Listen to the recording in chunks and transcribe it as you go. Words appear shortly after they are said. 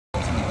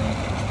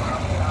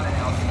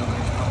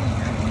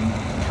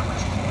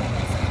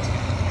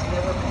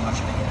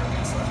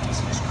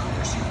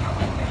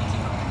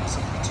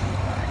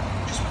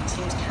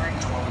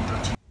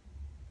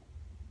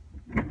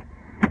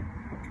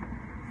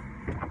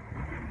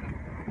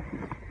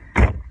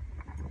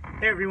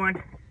Hey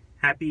everyone,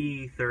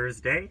 happy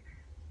Thursday.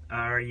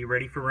 Are you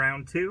ready for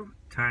round two?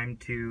 Time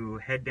to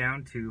head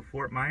down to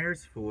Fort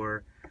Myers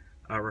for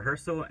a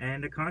rehearsal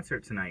and a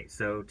concert tonight.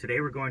 So today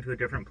we're going to a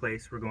different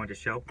place. We're going to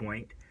Shell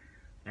Point,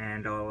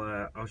 and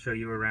I'll show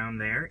you around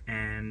there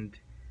and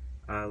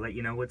let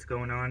you know what's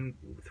going on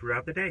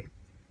throughout the day.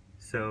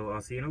 So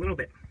I'll see you in a little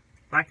bit.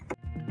 Bye.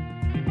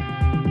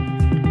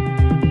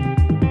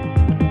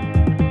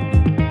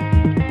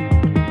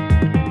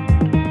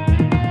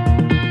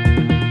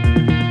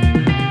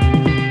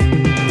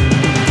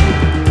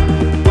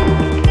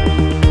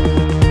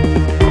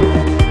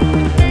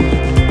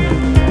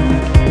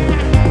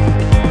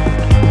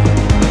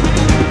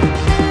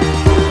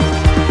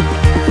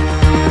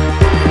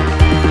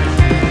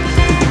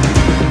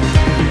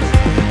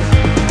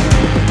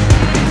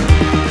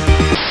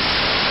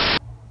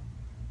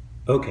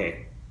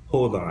 Okay,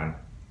 hold on.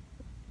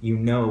 You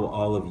know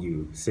all of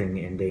you sing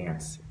and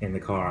dance in the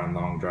car on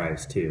long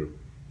drives too,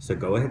 so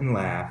go ahead and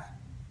laugh,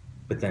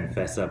 but then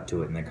fess up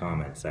to it in the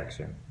comments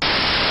section.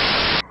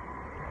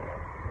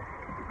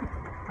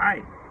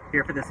 Hi,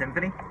 here for the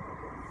symphony?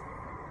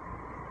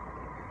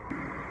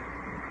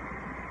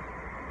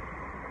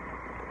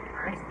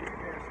 Alright.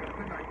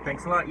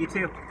 Thanks a lot, you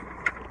too.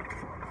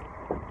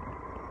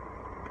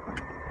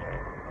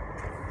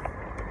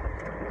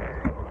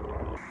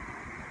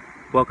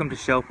 Welcome to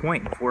Shell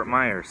Point in Fort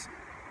Myers.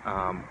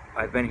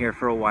 I've been here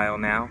for a while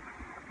now.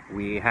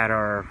 We had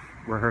our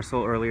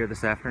rehearsal earlier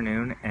this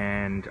afternoon,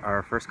 and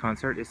our first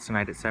concert is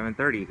tonight at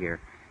 7:30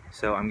 here.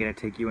 So I'm going to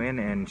take you in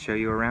and show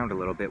you around a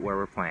little bit where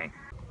we're playing.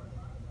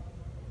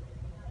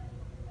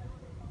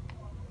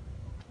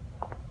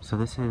 So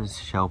this is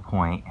Shell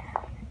Point.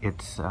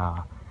 It's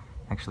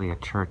actually a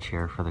church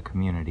here for the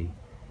community,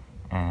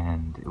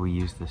 and we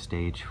use the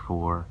stage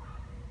for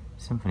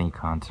symphony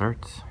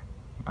concerts.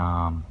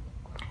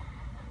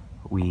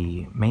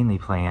 We mainly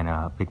play in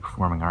a big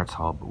performing arts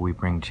hall, but we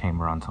bring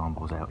chamber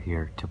ensembles out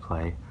here to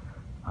play,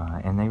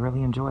 and they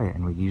really enjoy it,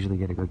 and we usually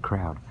get a good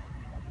crowd.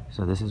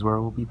 So this is where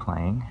we'll be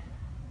playing.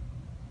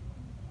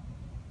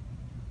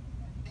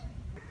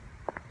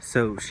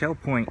 So Shell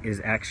Point is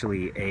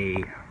actually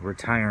a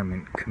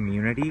retirement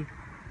community.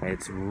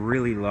 It's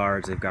really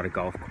large. They've got a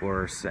golf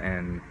course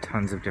and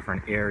tons of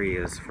different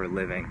areas for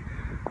living.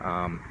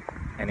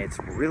 And it's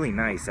really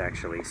nice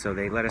actually. So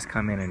they let us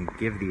come in and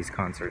give these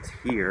concerts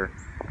here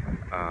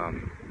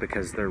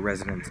because their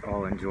residents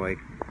all enjoy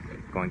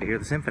going to hear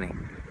the symphony.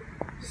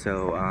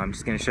 So I'm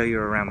just going to show you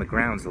around the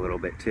grounds a little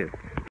bit too.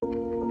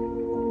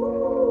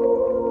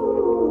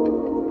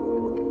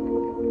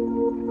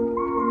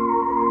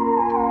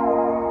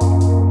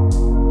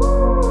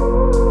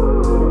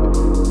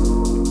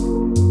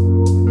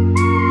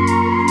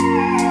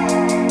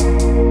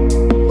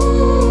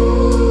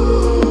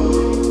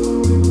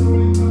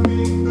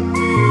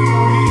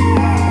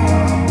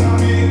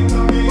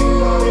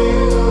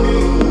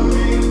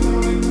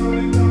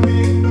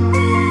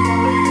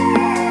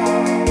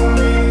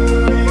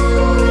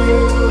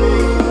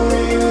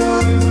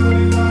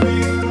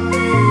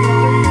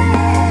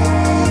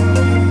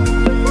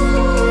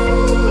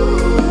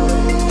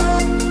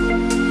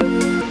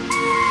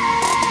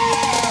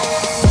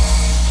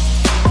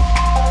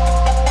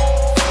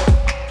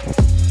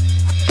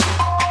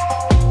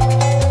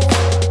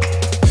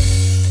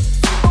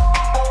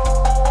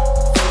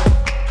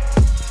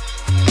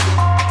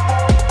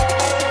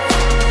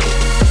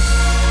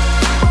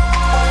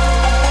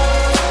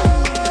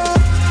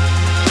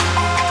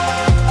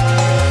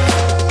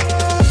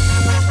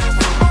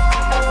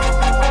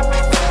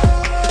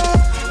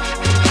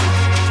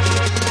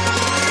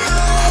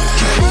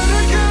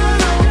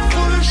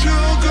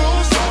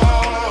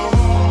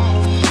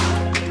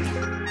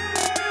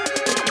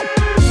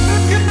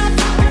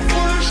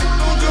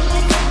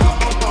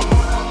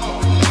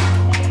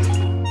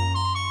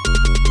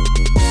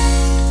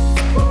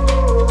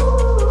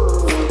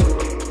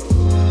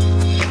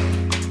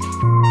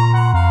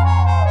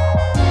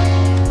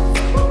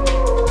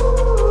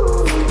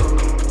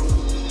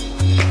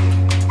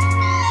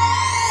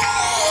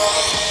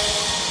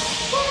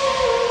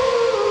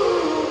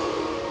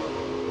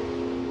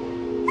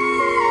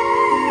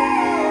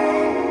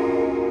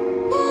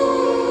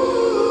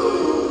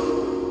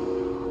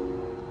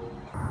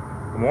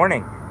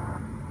 Morning.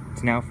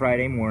 It's now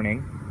Friday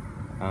morning.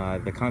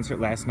 The concert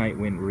last night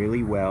went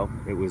really well.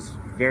 It was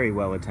very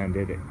well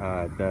attended.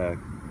 The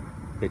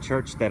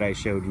church that I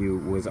showed you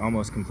was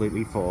almost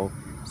completely full,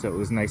 so it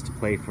was nice to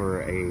play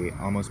for a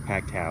almost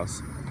packed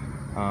house.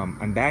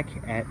 I'm back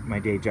at my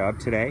day job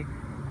today,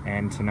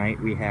 and tonight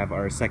we have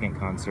our second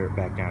concert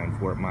back down in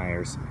Fort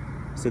Myers.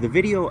 So the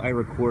video I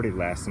recorded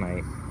last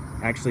night,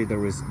 actually there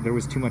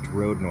was too much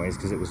road noise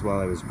because it was while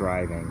I was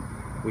driving,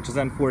 which is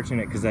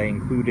unfortunate because I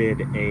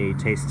included a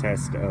taste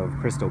test of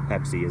Crystal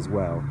Pepsi as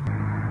well.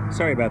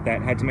 Sorry about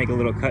that, had to make a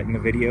little cut in the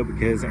video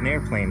because an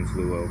airplane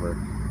flew over.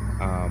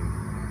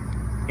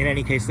 In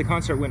any case, the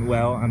concert went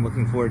well. I'm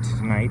looking forward to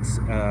tonight's,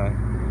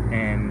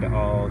 and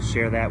I'll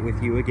share that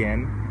with you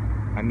again.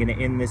 I'm going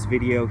to end this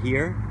video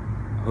here.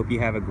 I hope you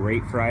have a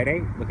great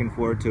Friday. Looking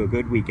forward to a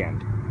good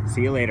weekend.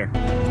 See you later.